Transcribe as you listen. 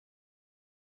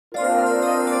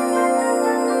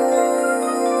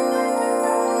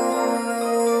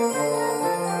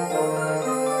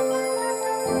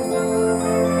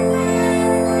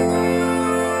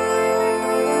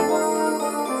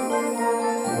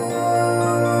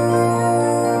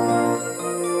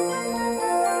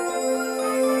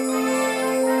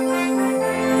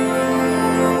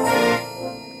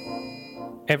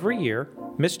Every year,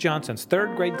 Miss Johnson's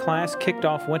third grade class kicked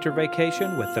off winter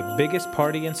vacation with the biggest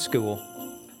party in school.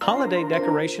 Holiday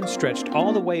decorations stretched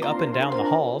all the way up and down the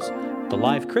halls. The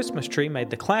live Christmas tree made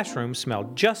the classroom smell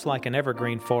just like an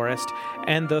evergreen forest,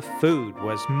 and the food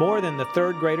was more than the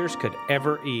third graders could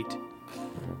ever eat.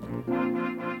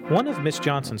 One of Miss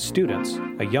Johnson's students,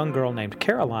 a young girl named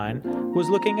Caroline, was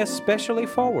looking especially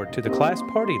forward to the class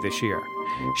party this year.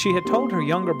 She had told her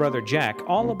younger brother Jack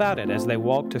all about it as they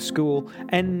walked to school,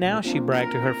 and now she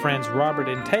bragged to her friends Robert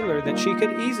and Taylor that she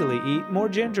could easily eat more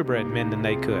gingerbread men than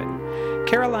they could.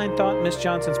 Caroline thought Miss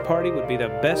Johnson's party would be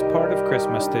the best part of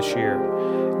Christmas this year.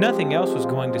 Nothing else was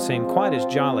going to seem quite as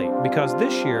jolly, because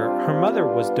this year her mother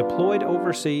was deployed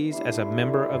overseas as a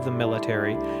member of the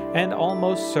military and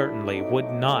almost certainly would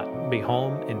not be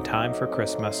home in time for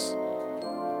Christmas.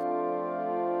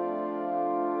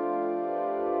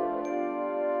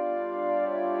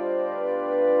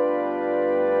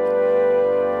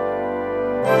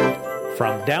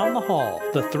 From down the hall,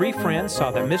 the three friends saw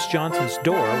that Miss Johnson's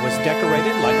door was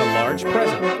decorated like a large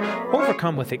present.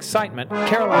 Overcome with excitement,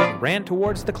 Caroline ran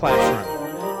towards the classroom.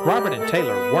 Robert and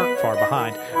Taylor weren't far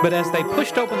behind, but as they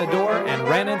pushed open the door and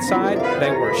ran inside, they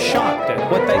were shocked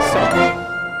at what they saw.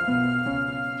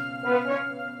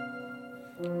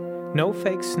 No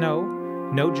fake snow,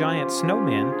 no giant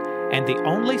snowmen, and the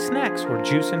only snacks were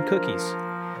juice and cookies.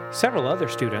 Several other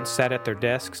students sat at their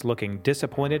desks looking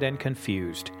disappointed and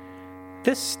confused.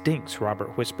 "This stinks,"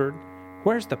 Robert whispered.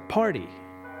 "Where's the party?"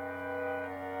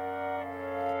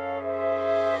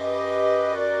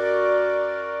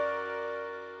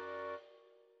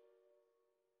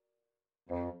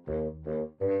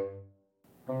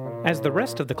 As the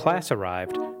rest of the class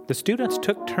arrived, the students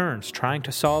took turns trying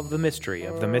to solve the mystery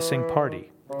of the missing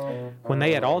party. When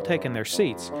they had all taken their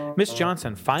seats, Miss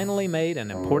Johnson finally made an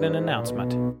important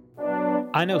announcement.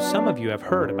 "I know some of you have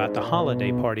heard about the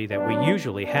holiday party that we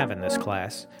usually have in this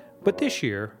class, but this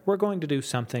year we're going to do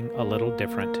something a little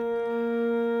different.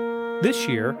 This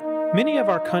year, many of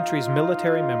our country's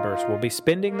military members will be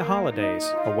spending the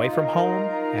holidays away from home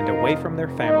and away from their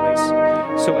families.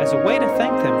 So as a way to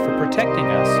thank them for protecting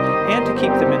us and to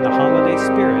keep them in the holiday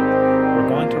spirit, we're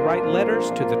going to write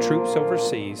letters to the troops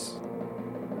overseas."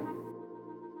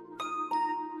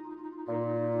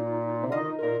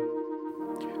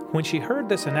 When she heard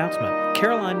this announcement,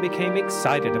 Caroline became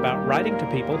excited about writing to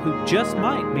people who just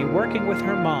might be working with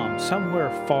her mom somewhere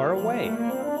far away.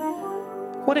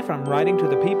 "What if I'm writing to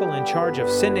the people in charge of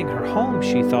sending her home?"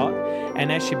 she thought,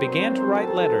 and as she began to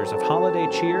write letters of holiday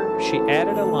cheer, she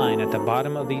added a line at the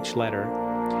bottom of each letter.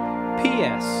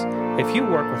 "P.S. If you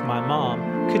work with my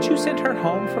mom, could you send her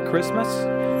home for Christmas?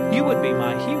 You would be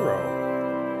my hero."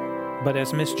 But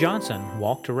as Miss Johnson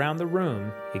walked around the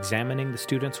room, examining the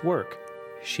students' work,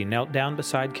 she knelt down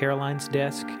beside Caroline's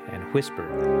desk and whispered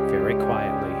very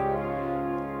quietly.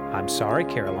 "I'm sorry,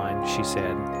 Caroline," she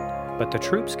said, "but the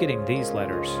troops getting these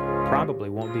letters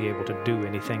probably won't be able to do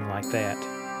anything like that."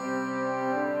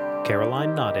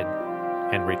 Caroline nodded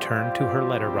and returned to her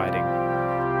letter writing.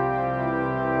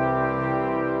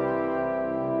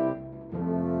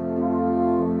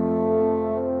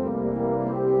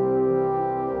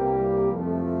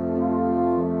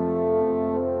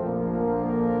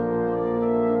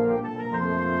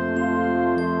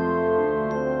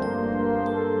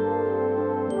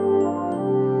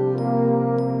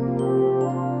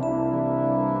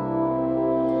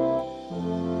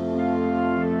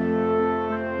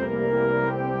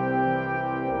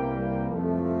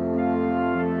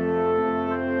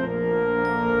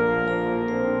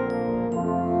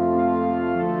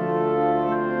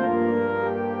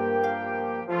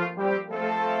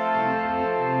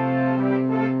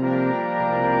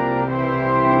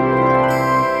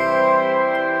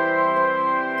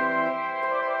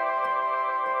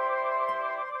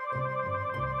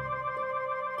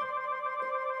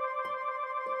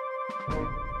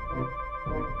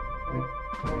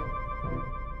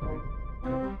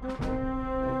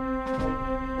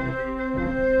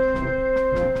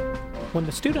 When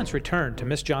the students returned to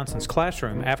Miss Johnson's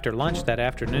classroom after lunch that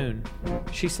afternoon,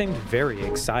 she seemed very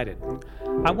excited.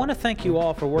 "I want to thank you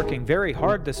all for working very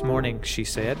hard this morning," she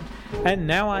said, "and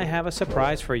now I have a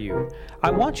surprise for you. I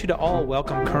want you to all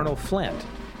welcome Colonel Flint.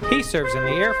 He serves in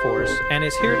the Air Force and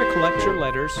is here to collect your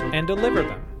letters and deliver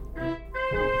them."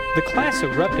 The class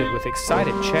erupted with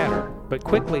excited chatter, but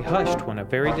quickly hushed when a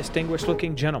very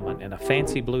distinguished-looking gentleman in a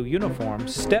fancy blue uniform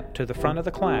stepped to the front of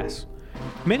the class.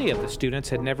 Many of the students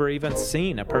had never even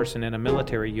seen a person in a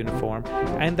military uniform,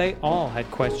 and they all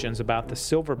had questions about the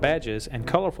silver badges and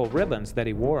colorful ribbons that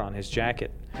he wore on his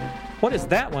jacket. "What does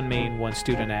that one mean?" one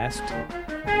student asked.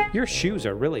 "Your shoes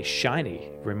are really shiny,"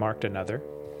 remarked another.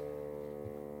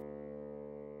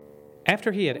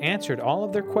 After he had answered all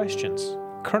of their questions,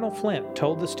 Colonel Flint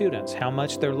told the students how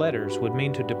much their letters would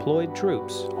mean to deployed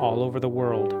troops all over the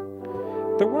world.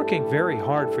 "They're working very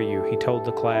hard for you," he told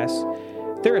the class.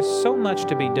 "There is so much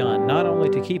to be done, not only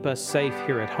to keep us safe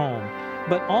here at home,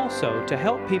 but also to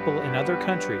help people in other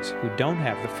countries who don't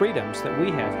have the freedoms that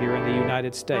we have here in the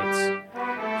United States."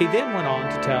 He then went on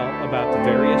to tell about the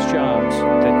various jobs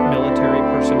that military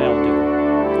personnel do.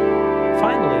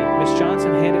 Finally, Miss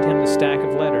Johnson handed him the stack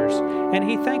of letters, and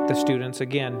he thanked the students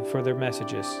again for their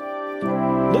messages.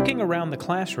 Looking around the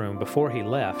classroom before he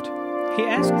left, he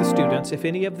asked the students if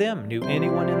any of them knew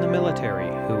anyone in the military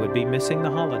who would be missing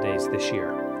the holidays this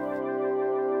year.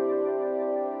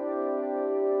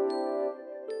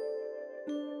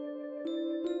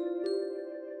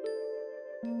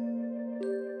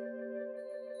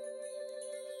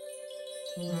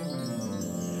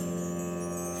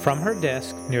 From her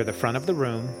desk near the front of the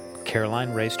room,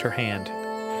 Caroline raised her hand.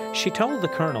 She told the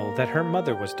colonel that her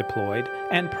mother was deployed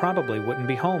and probably wouldn't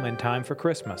be home in time for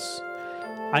Christmas.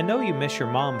 "I know you miss your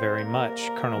mom very much,"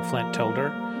 Colonel Flint told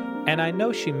her, "and I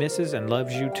know she misses and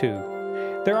loves you too.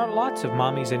 There are lots of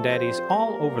mommies and daddies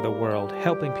all over the world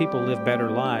helping people live better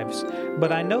lives,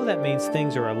 but I know that means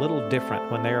things are a little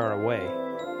different when they are away.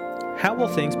 How will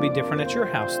things be different at your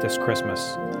house this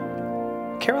Christmas?"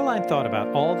 Caroline thought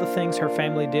about all the things her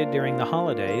family did during the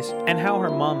holidays and how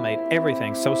her mom made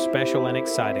everything so special and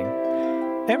exciting.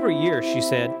 "Every year," she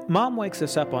said, "Mom wakes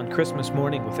us up on Christmas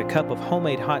morning with a cup of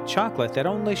homemade hot chocolate that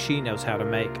only she knows how to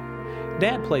make.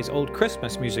 Dad plays old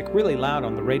Christmas music really loud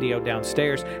on the radio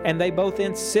downstairs, and they both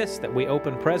insist that we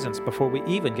open presents before we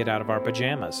even get out of our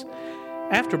pajamas.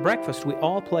 After breakfast, we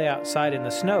all play outside in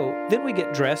the snow, then we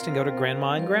get dressed and go to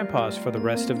Grandma and Grandpa's for the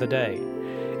rest of the day.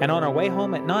 And on our way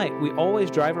home at night, we always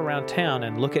drive around town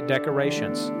and look at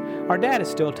decorations. Our dad is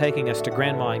still taking us to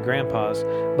Grandma and Grandpa's,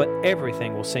 but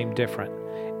everything will seem different.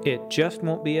 It just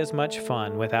won't be as much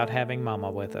fun without having Mama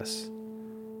with us."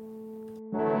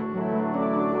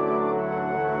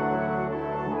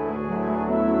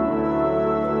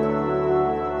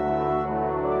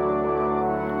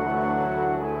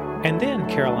 And then,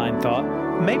 Caroline thought,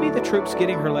 maybe the troops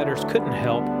getting her letters couldn't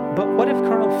help, but what if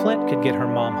Colonel Flint could get her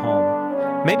mom home?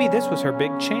 Maybe this was her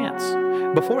big chance.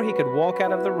 Before he could walk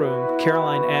out of the room,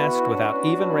 Caroline asked without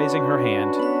even raising her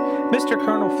hand, "Mr.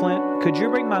 Colonel Flint, could you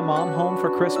bring my mom home for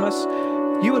Christmas?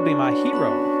 You would be my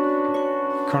hero."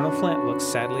 Colonel Flint looked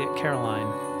sadly at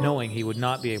Caroline, knowing he would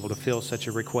not be able to fill such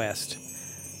a request.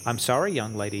 "I'm sorry,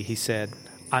 young lady," he said.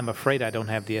 "I'm afraid I don't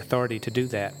have the authority to do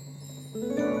that."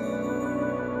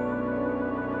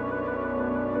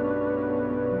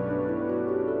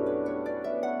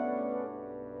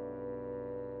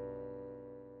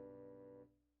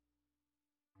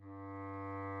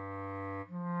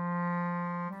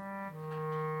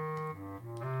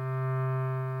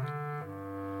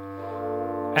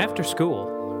 After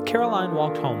school, Caroline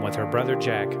walked home with her brother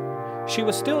Jack. She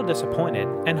was still disappointed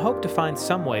and hoped to find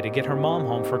some way to get her mom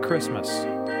home for Christmas.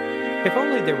 If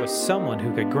only there was someone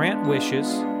who could grant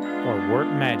wishes or work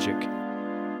magic.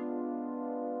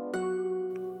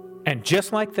 And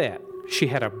just like that, she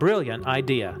had a brilliant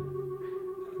idea.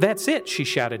 "That's it," she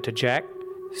shouted to Jack.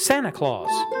 "Santa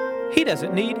Claus. He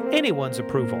doesn't need anyone's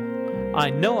approval.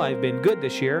 I know I've been good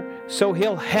this year, so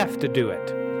he'll have to do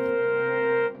it."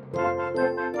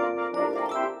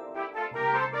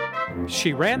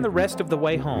 She ran the rest of the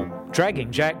way home,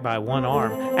 dragging Jack by one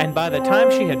arm, and by the time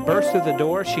she had burst through the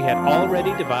door, she had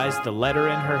already devised the letter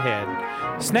in her head.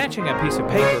 Snatching a piece of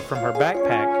paper from her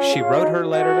backpack, she wrote her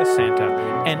letter to Santa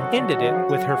and ended it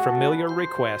with her familiar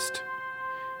request.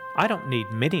 "I don't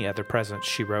need many other presents,"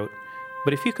 she wrote,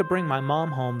 "but if you could bring my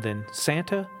mom home, then,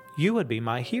 Santa, you would be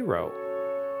my hero."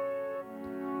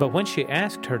 But when she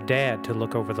asked her dad to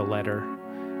look over the letter,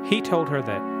 he told her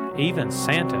that even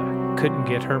Santa couldn't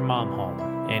get her mom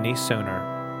home any sooner.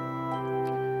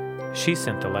 She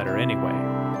sent the letter anyway,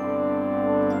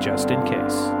 just in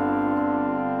case.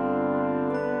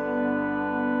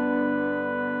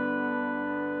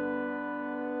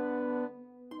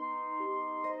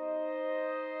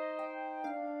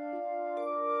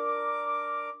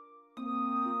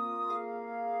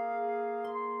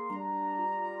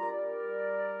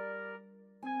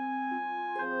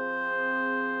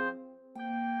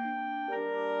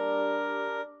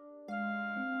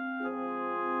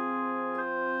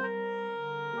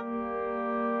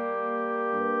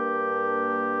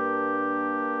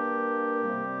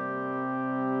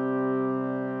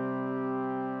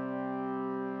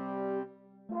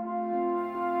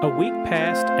 A week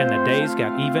passed and the days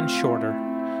got even shorter,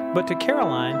 but to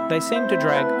Caroline they seemed to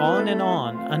drag on and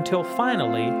on until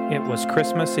finally it was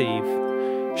Christmas Eve.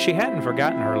 She hadn't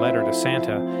forgotten her letter to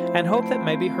Santa and hoped that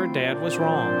maybe her dad was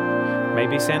wrong.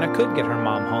 Maybe Santa could get her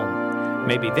mom home.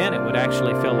 Maybe then it would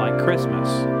actually feel like Christmas.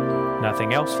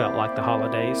 Nothing else felt like the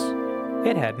holidays.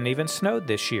 It hadn't even snowed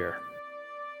this year.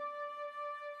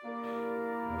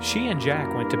 She and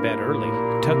Jack went to bed early,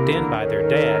 tucked in by their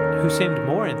dad, who seemed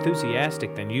more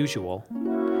enthusiastic than usual.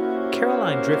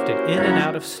 Caroline drifted in and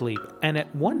out of sleep, and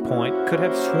at one point could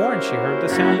have sworn she heard the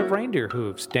sound of reindeer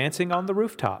hooves dancing on the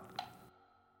rooftop.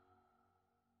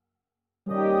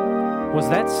 Was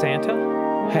that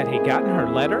Santa? Had he gotten her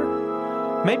letter?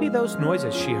 Maybe those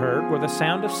noises she heard were the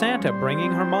sound of Santa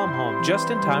bringing her mom home just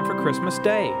in time for Christmas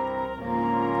Day.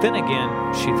 Then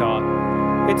again, she thought,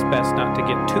 it's best not to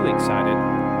get too excited.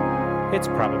 It's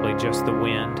probably just the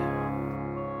wind.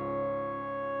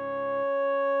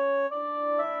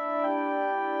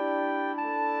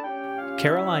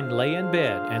 Caroline lay in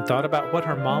bed and thought about what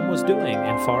her mom was doing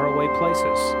in faraway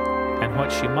places, and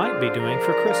what she might be doing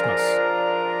for Christmas.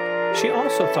 She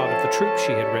also thought of the troops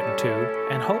she had written to,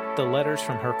 and hoped the letters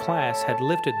from her class had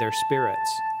lifted their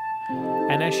spirits.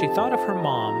 And as she thought of her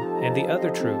mom and the other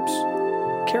troops,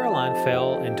 Caroline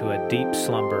fell into a deep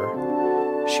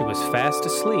slumber. She was fast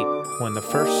asleep when the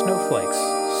first snowflakes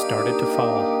started to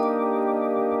fall.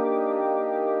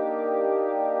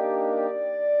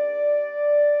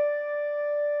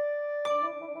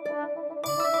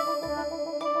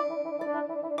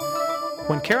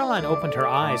 When Caroline opened her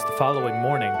eyes the following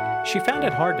morning, she found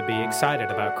it hard to be excited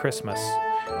about Christmas.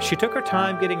 She took her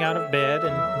time getting out of bed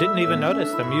and didn't even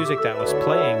notice the music that was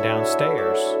playing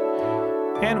downstairs.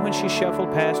 And when she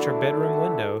shuffled past her bedroom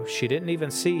window, she didn't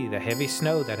even see the heavy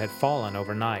snow that had fallen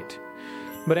overnight.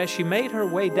 But as she made her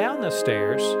way down the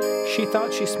stairs, she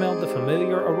thought she smelled the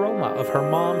familiar aroma of her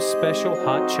mom's special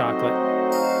hot chocolate.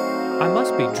 I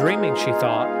must be dreaming, she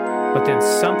thought, but then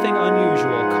something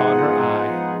unusual caught her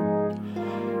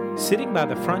eye. Sitting by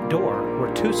the front door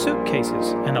were 2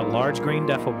 suitcases and a large green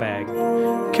duffel bag.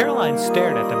 Caroline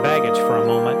stared at the baggage for a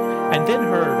moment and then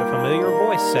heard a familiar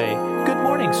voice say, "Good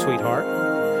morning, sweetheart."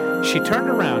 She turned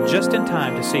around just in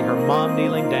time to see her mom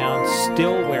kneeling down,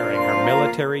 still wearing her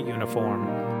military uniform.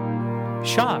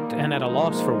 Shocked and at a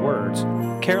loss for words,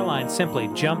 Caroline simply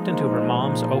jumped into her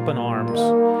mom's open arms.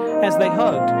 As they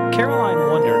hugged,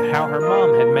 Caroline wondered how her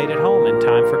mom had made it home in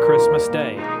time for Christmas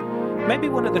Day. Maybe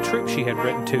one of the troops she had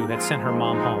written to had sent her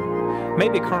mom home.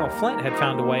 Maybe Colonel Flint had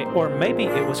found a way, or maybe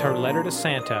it was her letter to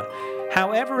Santa.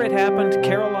 However it happened,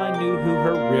 Caroline knew who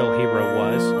her real hero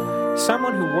was.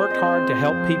 Someone who worked hard to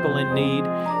help people in need,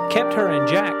 kept her and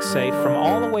Jack safe from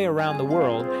all the way around the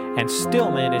world, and still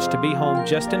managed to be home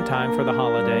just in time for the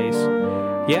holidays.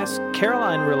 Yes,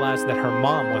 Caroline realized that her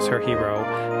mom was her hero,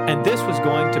 and this was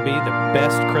going to be the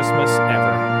best Christmas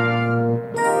ever.